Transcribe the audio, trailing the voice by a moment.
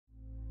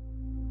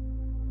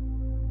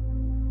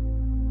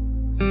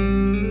Are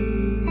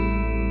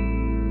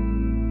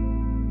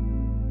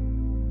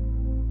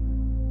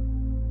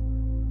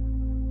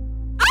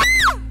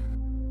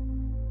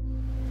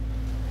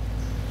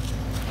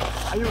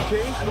you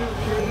okay? Are you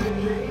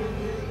okay?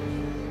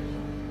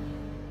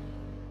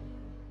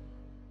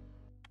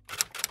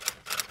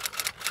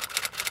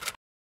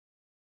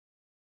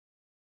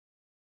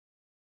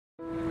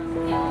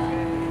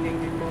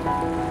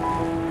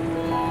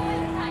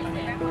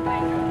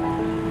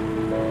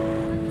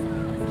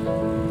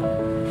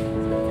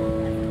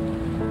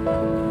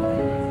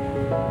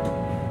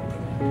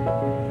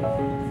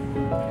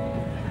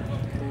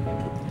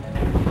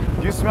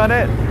 Do you smell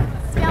it?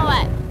 Smell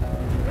what?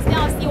 The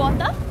smell of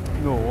seawater?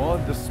 No,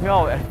 the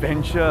smell of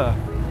adventure.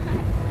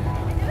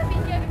 I've never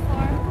been here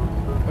before.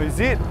 Oh, is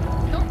it?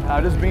 No.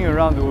 I'll just bring you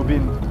around to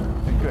Ubin.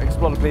 You can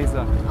explore the place.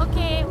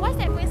 Okay, what's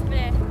that place over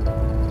there?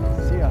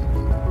 See,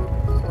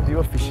 oh,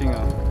 people fishing.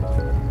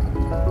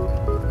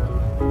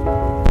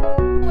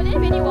 Will there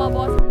be any wild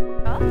boars?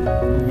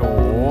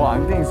 No, I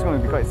think it's going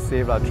to be quite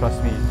safe,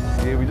 trust me.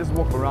 Okay, we just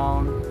walk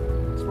around,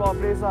 explore the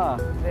place.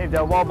 Then if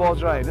there are wild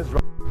boars, right, just run.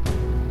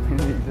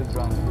 Just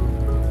run.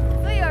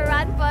 So you'll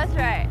run first,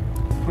 right?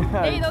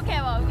 Then you don't care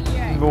about me,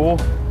 right? No.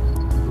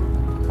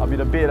 I'll be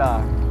the bait.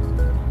 I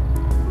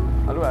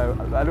look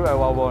like a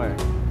wild boar.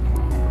 There's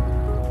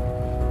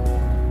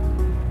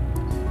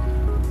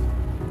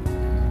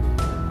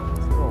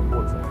a lot of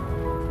boats.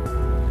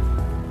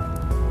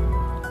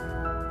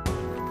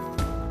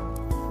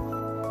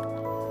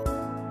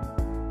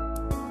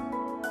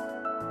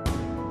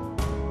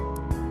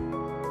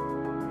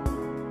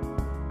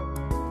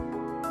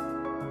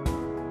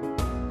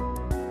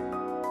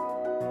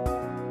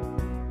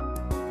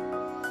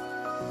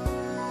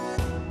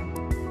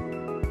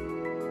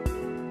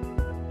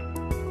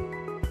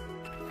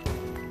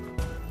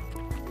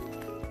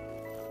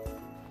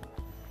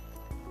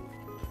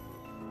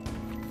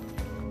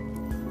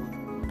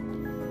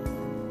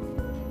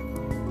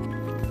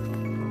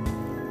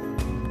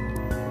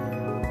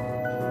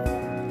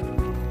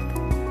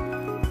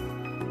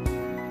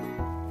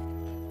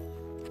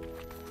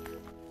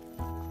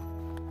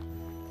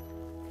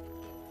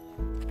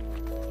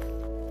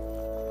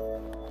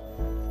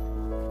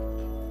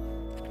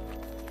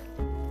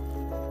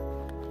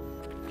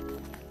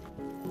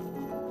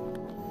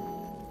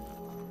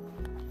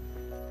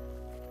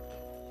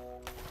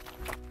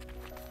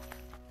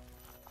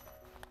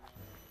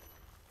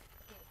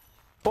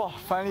 Wow,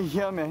 finally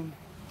here, man.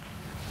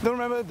 Don't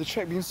remember the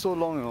trek being so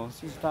long,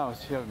 since the time I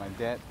was here with my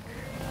dad.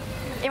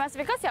 It must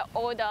be because you're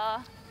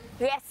older.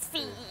 Less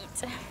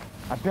feet.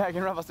 I bet I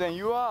can run faster than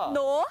you are.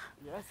 No.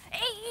 Yes.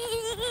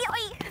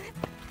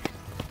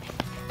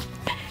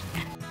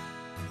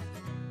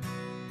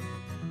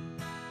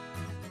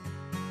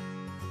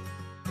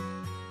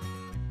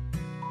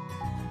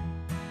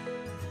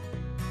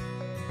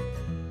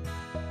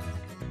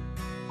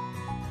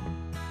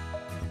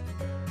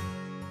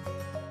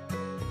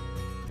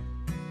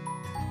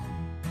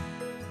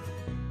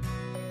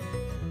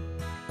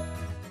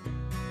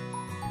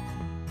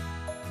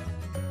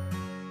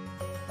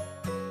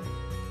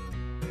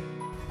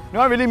 You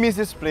know, I really miss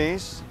this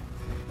place.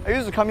 I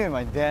used to come here with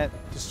my dad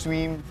to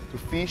swim, to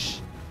fish,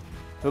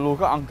 the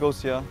local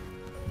uncles here.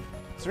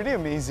 It's really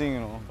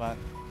amazing, but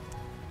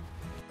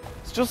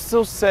it's just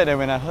so sad that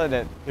when I heard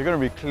that they're going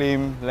to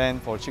reclaim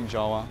land for Chik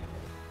Jawa.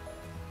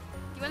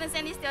 You want to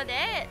send this to your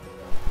dad?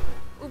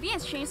 Ubin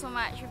has changed so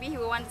much. Maybe he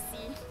will want to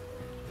see.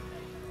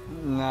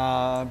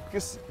 Nah,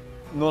 because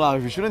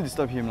we shouldn't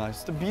disturb him.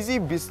 He's a busy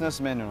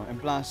businessman,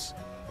 and plus,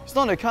 he's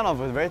not the kind of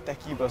a very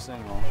techie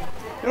person,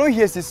 You know,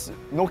 he has this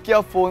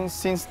Nokia phone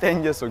since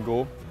 10 years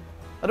ago.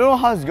 I don't know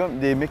how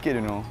they make it,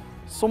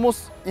 It's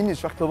almost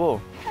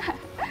indestructible.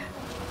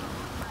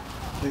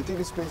 You take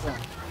this place,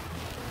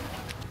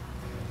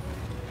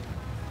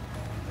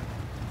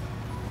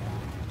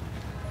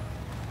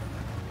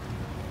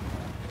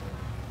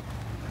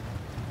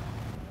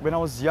 When I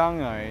was young,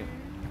 the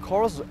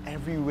corals were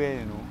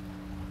everywhere,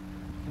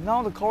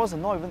 Now the corals are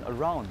not even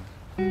around.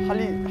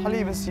 Hardly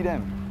even see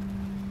them.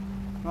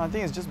 No, I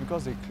think it's just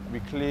because they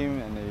reclaim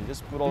and they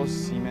just put all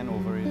cement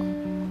over it.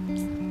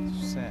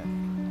 It's sad.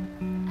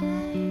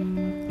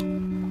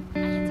 I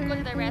need to go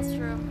to the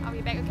restroom. I'll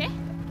be back, okay?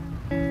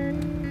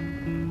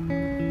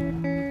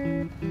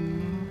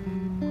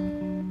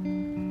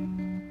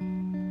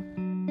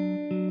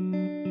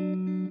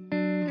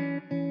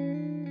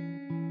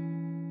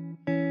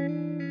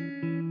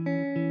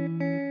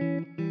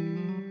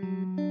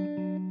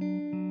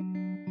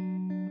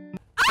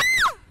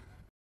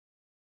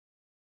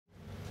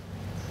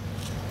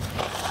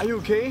 Are you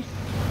okay?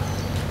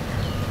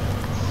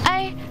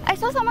 I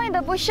saw someone in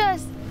the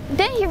bushes.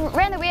 Then he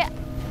ran away.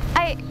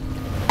 I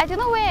don't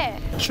know where.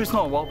 Sure it's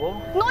not a wild boar?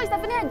 No, it's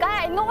definitely a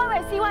guy. I know one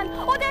when I see one.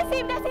 Oh, that's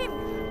him, that's him.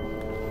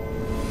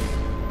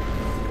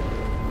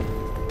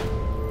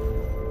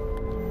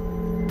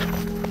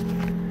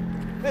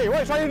 Hey, what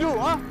are you trying to do,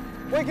 huh?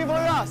 Why you keep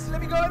following us?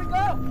 Let me go, let me go!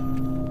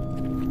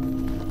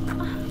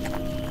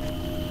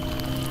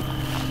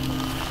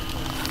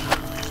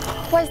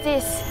 What's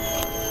this?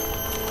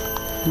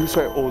 Looks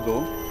quite old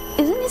though.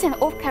 Isn't this an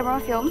old camera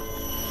film?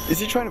 Is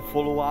he trying to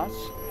follow us?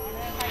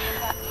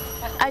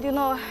 I don't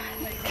know.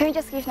 Can we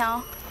just leave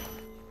now?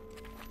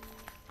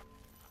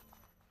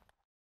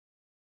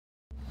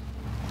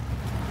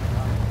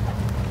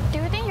 Do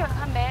you think he'll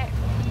come back?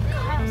 I'm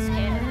kind of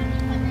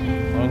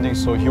scared. I don't think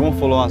so. He won't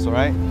follow us,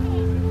 alright?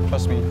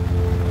 Trust me.